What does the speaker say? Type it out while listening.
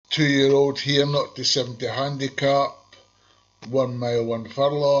2-year-old here, not to 70 handicap, 1 mile 1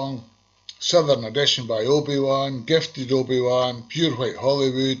 furlong. Southern Edition by Obi-Wan, Gifted Obi-Wan, Pure White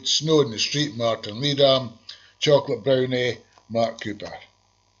Hollywood, Snow in the Street, Martin Leadham, Chocolate Brownie, Mark Cooper.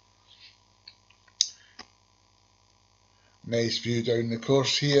 Nice view down the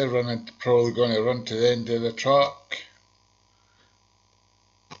course here, probably going to run to the end of the track.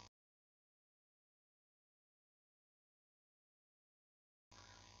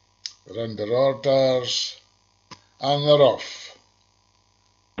 They're under orders, and they're off.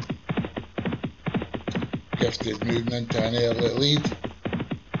 Gifted moving into an early lead,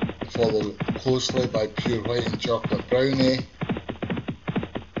 followed closely by Pure White and Chocolate Brownie.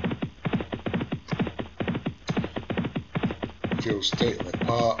 Feels tightly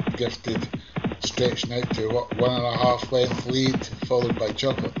packed. Gifted stretching out to 1.5 length lead, followed by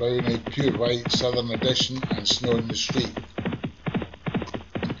Chocolate Brownie, Pure White, Southern Edition and Snow in the Street.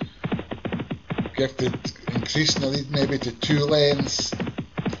 Gifted increasing the lead maybe to 2 lengths.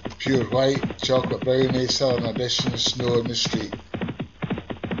 Pure White, Chocolate Brownie, Southern Edition, Snow in the Street.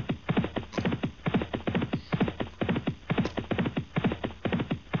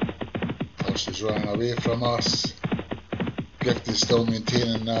 Horse is running away from us. Gifted still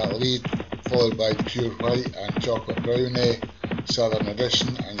maintaining that lead, followed by Pure White and Chocolate Brownie, Southern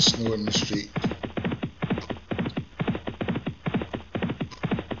Edition and Snow in the Street.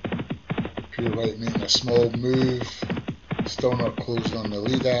 Pure White making a small move. Still not closing on the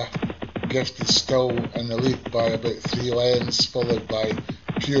leader. Gifted still in the lead by about 3 lengths, followed by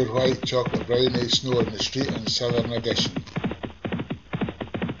Pure White, Chocolate Brownie, Snow in the Street and Southern Edition.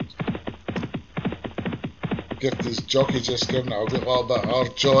 Gifted's jockey just giving it a little bit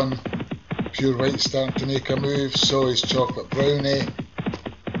hard John. Pure White starting to make a move, so is Chocolate Brownie.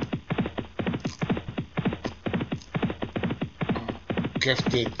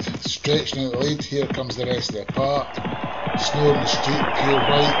 Gifted stretching out the lead. Here comes the rest of the pack. Snow in the Street, Pure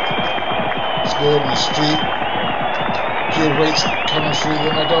White. Snow in the Street. Pure White's coming through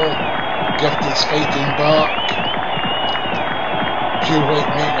the middle. Gifted's fighting back. Pure White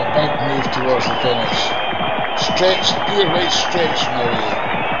making a big move towards the finish. Stretched, Pure White stretching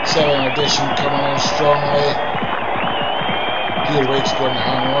away. Southern Edition coming on strongly. Pure White's going to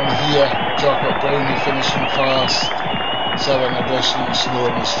hang on here. Chocolate Brownie finishing fast. Southern Edition, Snow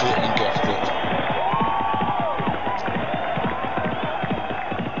in the Street and Gifted.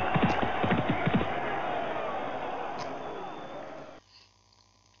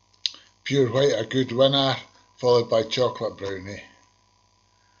 Pure White a good winner, followed by Chocolate Brownie.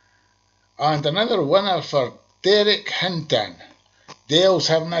 And another winner for Derek Hinton. Dale's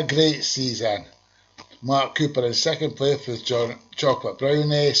having a great season. Mark Cooper in second place with Chocolate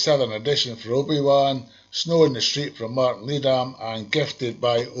Brownie, Southern Edition for Obi-Wan, Snow in the Street from Martin Leadham and Gifted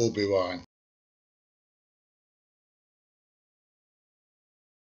by Obi-Wan.